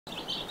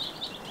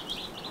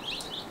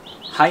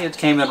Hi, it's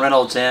Kamon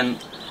Reynolds, and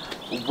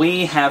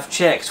we have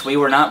chicks. We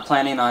were not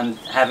planning on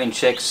having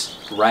chicks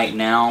right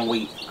now.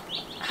 We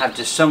have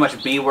just so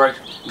much bee work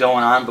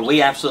going on, but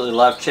we absolutely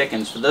love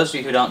chickens. For those of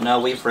you who don't know,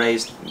 we've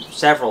raised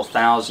several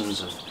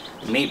thousands of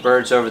meat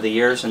birds over the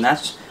years, and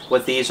that's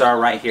what these are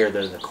right here.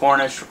 They're the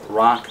Cornish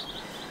rock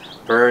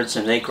birds,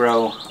 and they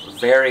grow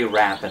very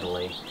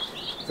rapidly.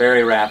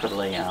 Very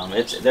rapidly.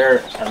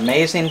 They're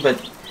amazing,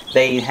 but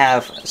they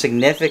have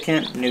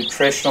significant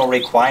nutritional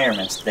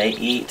requirements. They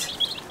eat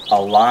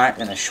a lot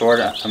in a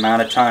short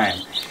amount of time.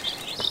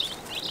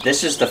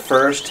 This is the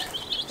first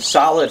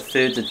solid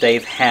food that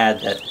they've had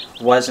that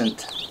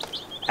wasn't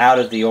out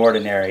of the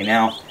ordinary.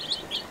 Now,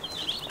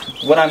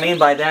 what I mean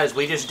by that is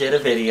we just did a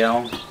video,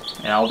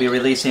 and I'll be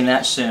releasing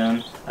that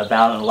soon,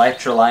 about an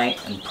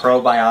electrolyte and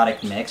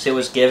probiotic mix. It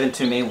was given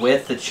to me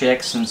with the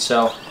chicks, and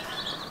so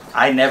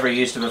I never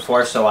used it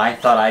before, so I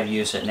thought I'd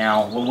use it.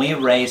 Now, when we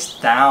raised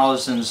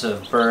thousands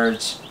of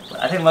birds,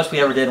 I think the most we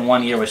ever did in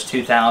 1 year was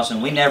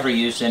 2,000. We never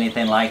used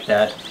anything like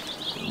that.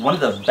 One of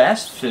the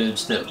best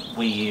foods that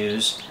we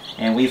use,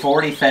 and we've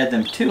already fed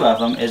them 2 of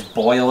them, is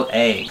boiled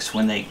eggs.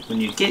 When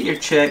you get your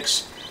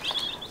chicks,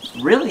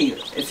 really,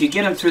 if you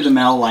get them through the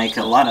mail like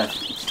a lot of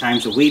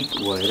times that we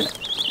would,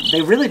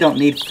 they really don't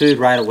need food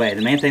right away.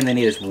 The main thing they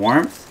need is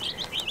warmth,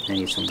 they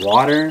need some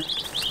water,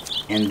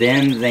 and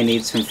then they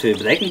need some food.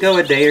 But they can go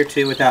a day or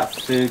 2 without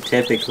food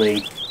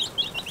typically,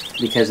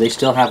 because they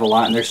still have a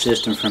lot in their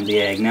system from the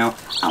egg. Now,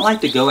 I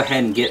like to go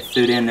ahead and get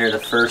food in there the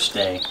first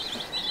day.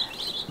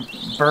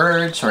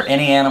 Birds or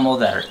any animal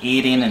that are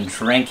eating and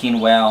drinking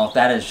well,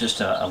 that is just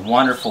a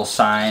wonderful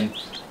sign,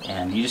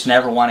 and you just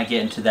never want to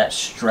get into that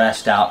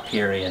stressed out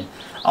period.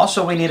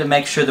 Also, we need to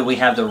make sure that we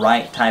have the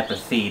right type of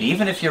feed.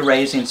 Even if you're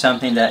raising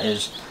something that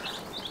is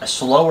a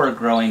slower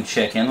growing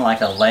chicken,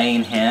 like a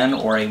laying hen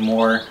or a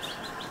more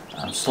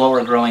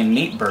slower growing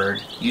meat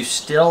bird, you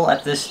still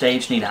at this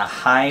stage need a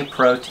high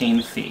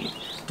protein feed.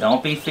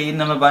 Don't be feeding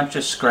them a bunch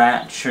of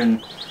scratch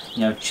and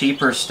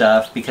cheaper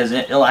stuff, because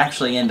it'll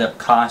actually end up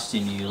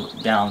costing you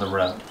down the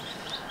road.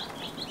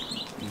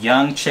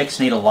 Young chicks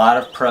need a lot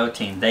of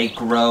protein. They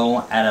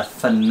grow at a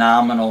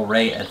phenomenal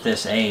rate at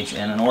this age,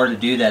 and in order to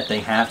do that they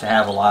have to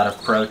have a lot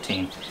of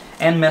protein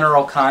and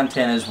mineral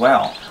content as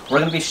well. We're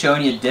going to be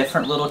showing you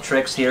different little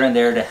tricks here and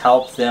there to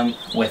help them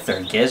with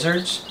their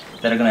gizzards,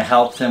 that are going to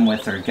help them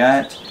with their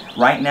gut.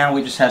 Right now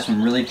we just have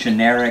some really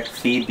generic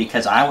feed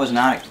because I was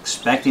not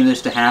expecting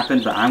this to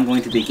happen, but I'm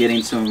going to be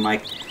getting some of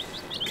my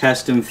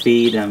custom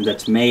feed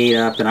that's made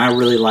up, and I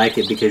really like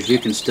it because you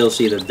can still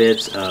see the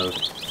bits of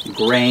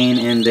grain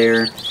in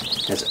there.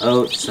 It has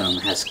oats,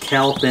 has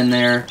kelp in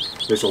there.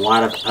 There's a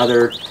lot of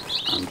other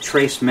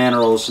trace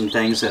minerals and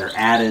things that are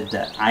added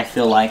that I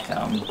feel like,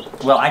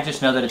 well, I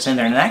just know that it's in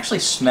there, and it actually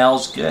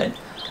smells good.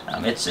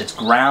 It's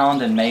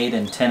ground and made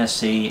in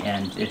Tennessee,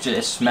 and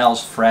it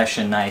smells fresh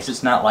and nice.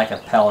 It's not like a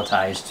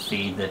pelletized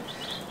feed that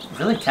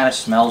really kind of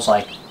smells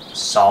like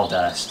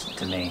sawdust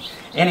to me.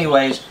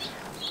 Anyways,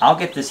 I'll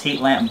get this heat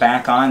lamp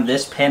back on.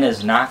 This pen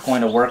is not going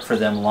to work for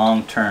them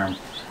long term.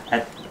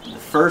 At the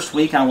first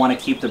week, I want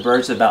to keep the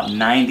birds at about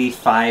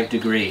 95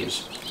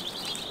 degrees.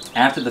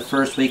 After the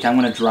first week, I'm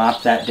going to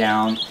drop that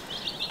down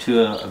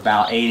to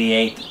about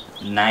 88,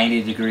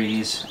 90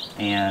 degrees,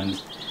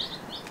 and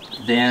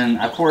then,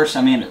 of course,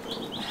 I mean,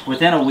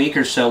 within a week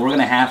or so, we're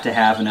going to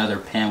have another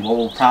pen. What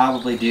we'll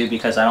probably do,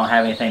 because I don't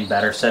have anything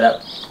better set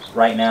up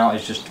right now,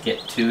 is just get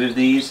 2 of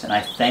these, and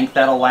I think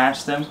that'll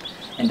last them.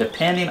 And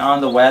depending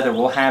on the weather,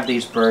 we'll have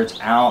these birds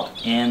out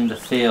in the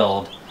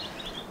field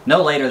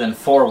no later than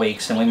 4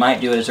 weeks, and we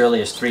might do it as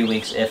early as 3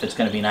 weeks if it's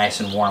going to be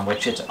nice and warm,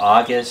 which it's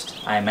August.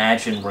 I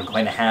imagine we're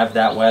going to have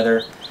that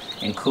weather.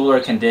 In cooler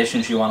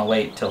conditions, you want to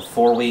wait till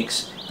 4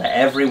 weeks. But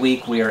every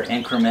week we are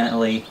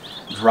incrementally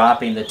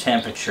dropping the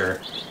temperature,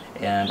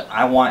 and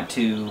I want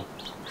to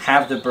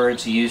have the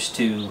birds used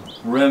to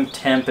room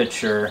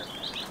temperature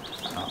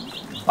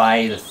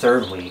by the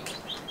 3rd week,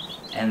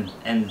 and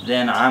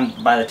then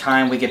by the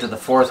time we get to the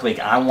 4th week,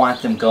 I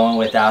want them going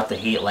without the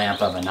heat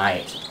lamp of a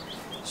night.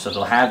 So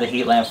they'll have the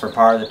heat lamp for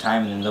part of the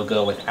time, and then they'll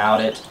go without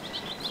it,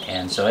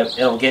 and so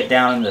it'll get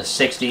down in the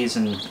 60s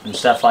and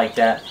stuff like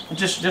that. And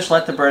just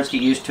let the birds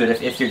get used to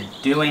it. If you're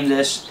doing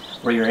this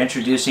where you're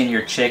introducing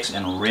your chicks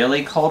in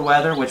really cold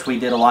weather, which we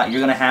did a lot,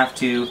 you're going to have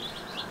to,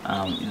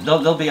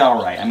 they'll be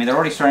alright. I mean, they're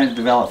already starting to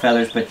develop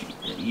feathers, but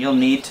you'll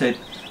need to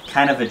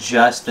kind of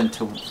adjust them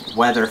to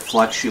weather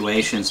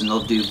fluctuations, and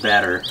they'll do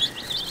better.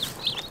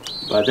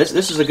 But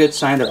this is a good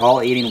sign they're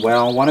all eating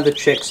well. One of the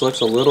chicks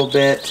looks a little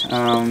bit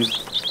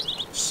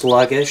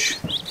sluggish.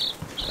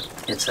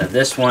 It's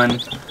this one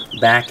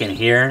back in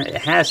here. It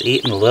has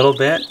eaten a little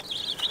bit.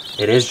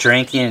 It is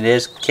drinking, it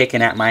is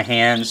kicking at my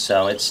hands,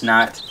 so it's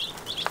not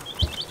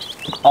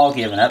all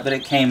given up, but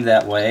it came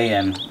that way.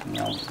 And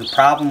the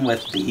problem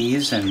with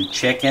bees and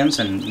chickens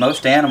and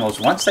most animals,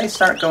 once they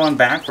start going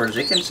backwards,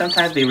 it can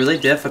sometimes be really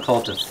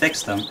difficult to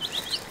fix them.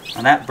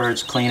 And that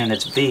bird's cleaning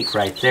its beak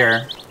right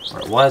there, or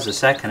it was a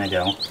second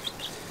ago.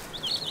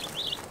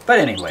 But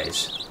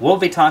anyways, we'll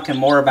be talking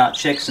more about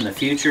chicks in the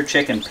future,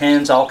 chicken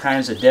pens, all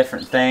kinds of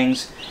different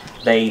things.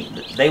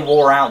 they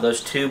wore out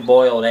those 2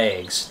 boiled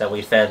eggs that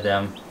we fed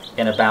them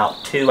in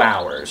about 2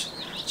 hours.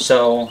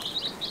 So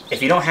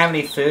if you don't have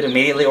any food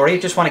immediately, or you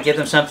just want to give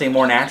them something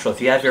more natural,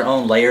 if you have your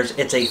own layers,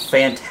 it's a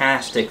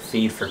fantastic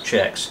feed for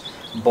chicks.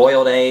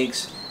 Boiled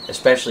eggs,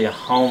 especially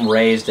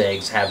home-raised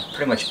eggs, have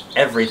pretty much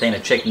everything a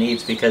chick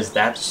needs because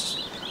that's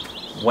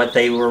what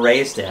they were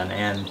raised in.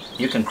 And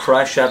you can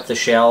crush up the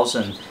shells,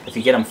 and if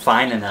you get them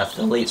fine enough,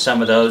 they'll eat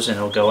some of those and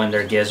it'll go in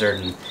their gizzard,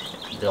 and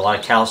there's a lot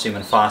of calcium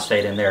and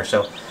phosphate in there.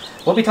 So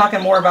we'll be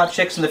talking more about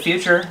chicks in the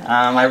future.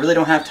 I really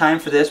don't have time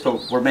for this,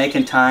 but we're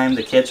making time.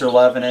 The kids are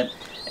loving it,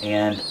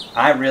 and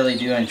I really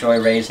do enjoy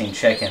raising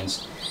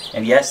chickens.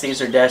 And yes,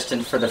 these are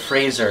destined for the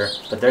freezer,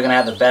 but they're going to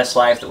have the best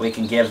life that we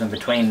can give them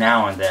between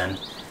now and then.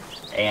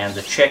 And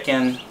the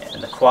chicken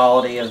and the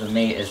quality of the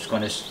meat is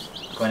going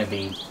to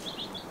be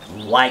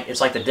like,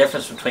 it's like the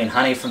difference between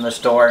honey from the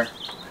store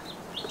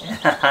and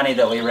honey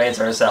that we raise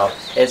ourselves.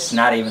 It's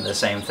not even the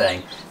same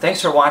thing.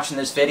 Thanks for watching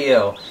this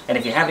video, and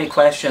if you have any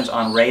questions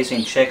on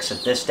raising chicks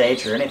at this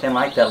stage or anything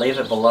like that, leave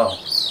it below.